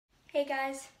Hey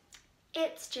guys,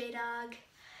 it's J-Dog.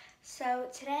 So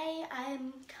today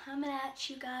I'm coming at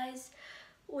you guys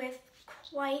with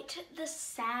quite the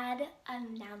sad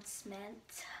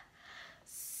announcement.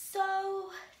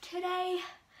 So today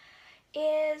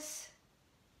is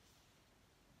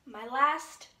my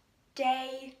last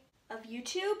day of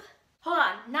YouTube. Hold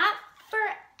on, not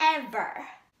forever,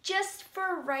 just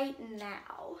for right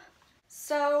now.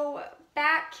 So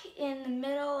back in the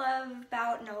middle of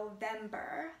about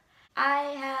November,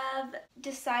 I have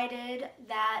decided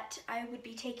that I would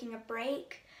be taking a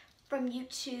break from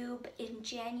YouTube in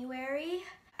January.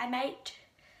 I might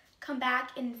come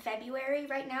back in February.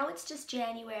 Right now it's just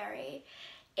January.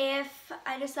 If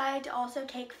I decide to also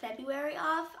take February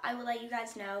off, I will let you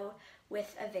guys know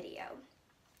with a video.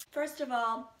 First of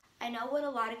all, I know what a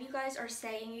lot of you guys are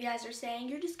saying. You guys are saying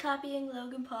you're just copying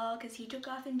Logan Paul because he took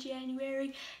off in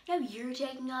January. Now you're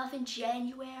taking off in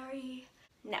January.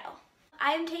 No.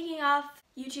 I'm taking off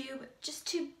YouTube just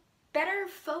to better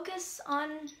focus on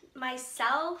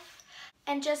myself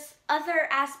and just other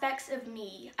aspects of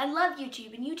me. I love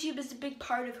YouTube, and YouTube is a big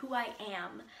part of who I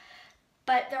am.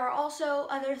 But there are also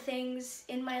other things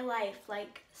in my life,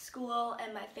 like school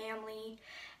and my family.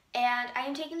 And I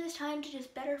am taking this time to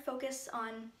just better focus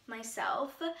on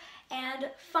myself and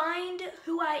find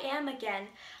who I am again.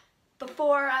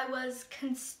 Before I was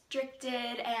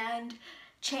constricted and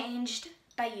changed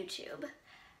by YouTube.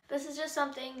 This is just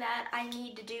something that I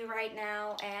need to do right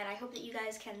now, and I hope that you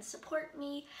guys can support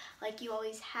me like you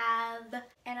always have,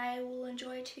 and I will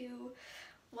enjoy to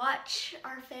watch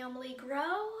our family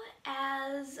grow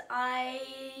as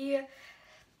I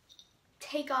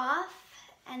take off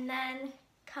and then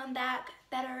come back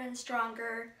better and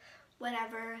stronger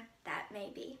whenever that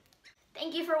may be.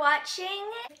 Thank you for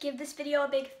watching. Give this video a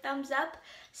big thumbs up.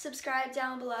 Subscribe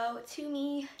down below to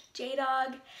me,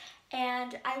 J-Dog,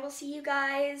 and I will see you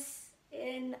guys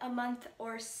in a month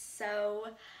or so.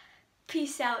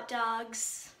 Peace out,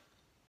 dogs.